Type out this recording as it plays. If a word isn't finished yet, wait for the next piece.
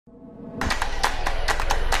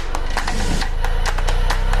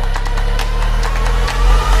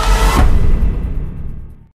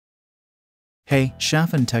Hey,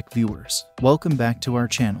 Shafin Tech viewers, welcome back to our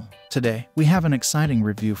channel. Today, we have an exciting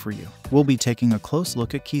review for you. We'll be taking a close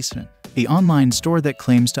look at Shafin, the online store that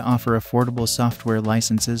claims to offer affordable software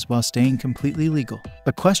licenses while staying completely legal.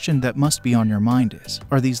 A question that must be on your mind is,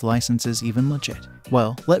 are these licenses even legit?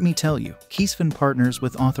 Well, let me tell you, Shafin partners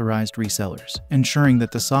with authorized resellers, ensuring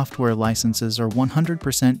that the software licenses are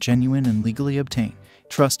 100% genuine and legally obtained.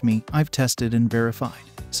 Trust me, I've tested and verified.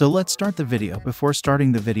 So let's start the video. Before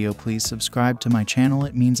starting the video, please subscribe to my channel,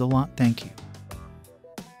 it means a lot, thank you.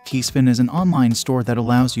 Shafin is an online store that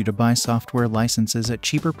allows you to buy software licenses at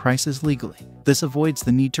cheaper prices legally. This avoids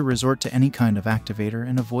the need to resort to any kind of activator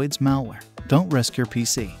and avoids malware. Don't risk your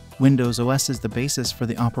PC. Windows OS is the basis for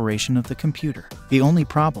the operation of the computer. The only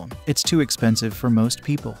problem, it's too expensive for most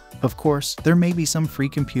people. Of course, there may be some free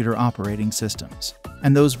computer operating systems,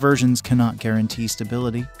 and those versions cannot guarantee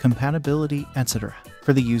stability, compatibility, etc.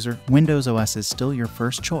 For the user, Windows OS is still your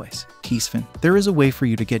first choice. Shafin, there is a way for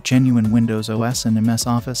you to get genuine Windows OS and MS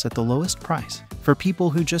Office at the lowest price. For people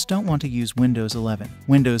who just don't want to use Windows 11,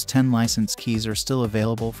 Windows 10 license keys are still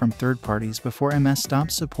available from third parties before MS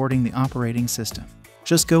stops supporting the operating system.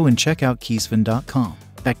 Just go and check out shafin.com.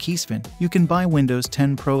 At Shafin, you can buy Windows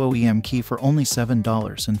 10 Pro OEM key for only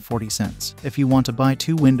 $7.40. If you want to buy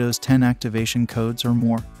 2 Windows 10 activation codes or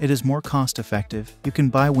more, it is more cost-effective. You can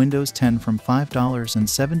buy Windows 10 from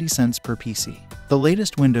 $5.70 per PC. The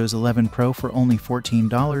latest Windows 11 Pro for only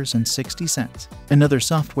 $14.60. Another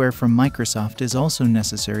software from Microsoft is also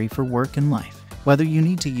necessary for work and life. Whether you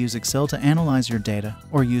need to use Excel to analyze your data,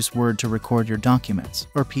 or use Word to record your documents,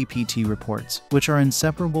 or PPT reports, which are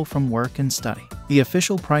inseparable from work and study. The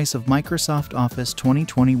official price of Microsoft Office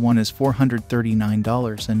 2021 is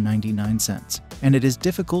 $439.99, and it is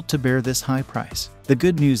difficult to bear this high price. The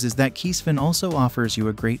good news is that Shafin also offers you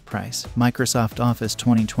a great price, Microsoft Office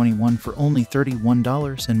 2021 for only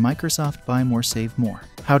 $31 and Microsoft Buy More Save More.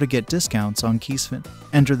 How to get discounts on Shafin?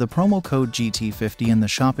 Enter the promo code GT50 in the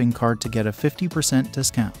shopping cart to get a 50%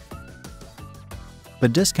 discount. The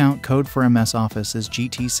discount code for MS Office is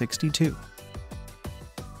GT62.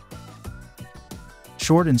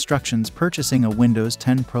 Short instructions: purchasing a Windows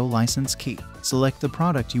 10 Pro license key. Select the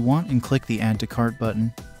product you want and click the Add to Cart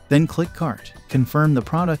button. Then click Cart. Confirm the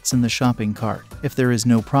products in the shopping cart. If there is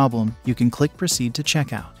no problem, you can click Proceed to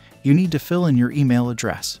checkout. You need to fill in your email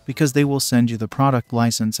address because they will send you the product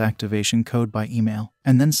license activation code by email,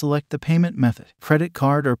 and then select the payment method, credit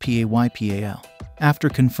card or PayPal. After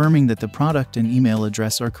confirming that the product and email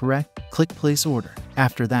address are correct, click Place Order.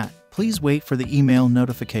 After that, please wait for the email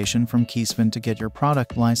notification from Shafin to get your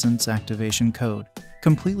product license activation code,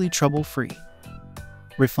 completely trouble-free.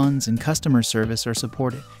 Refunds and customer service are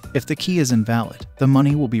supported. If the key is invalid, the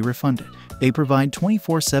money will be refunded. They provide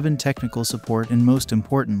 24/7 technical support, and most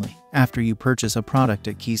importantly, after you purchase a product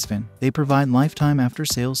at Shafin, they provide lifetime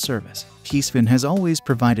after-sales service. Shafin has always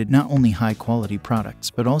provided not only high-quality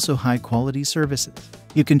products but also high-quality services.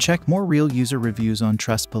 You can check more real user reviews on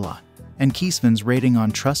Trustpilot, and Shafin's rating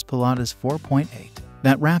on Trustpilot is 4.8.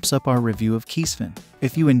 That wraps up our review of Shafin.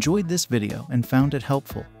 If you enjoyed this video and found it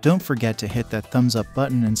helpful, don't forget to hit that thumbs up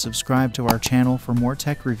button and subscribe to our channel for more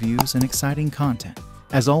tech reviews and exciting content.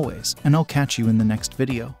 As always, and I'll catch you in the next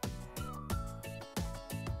video.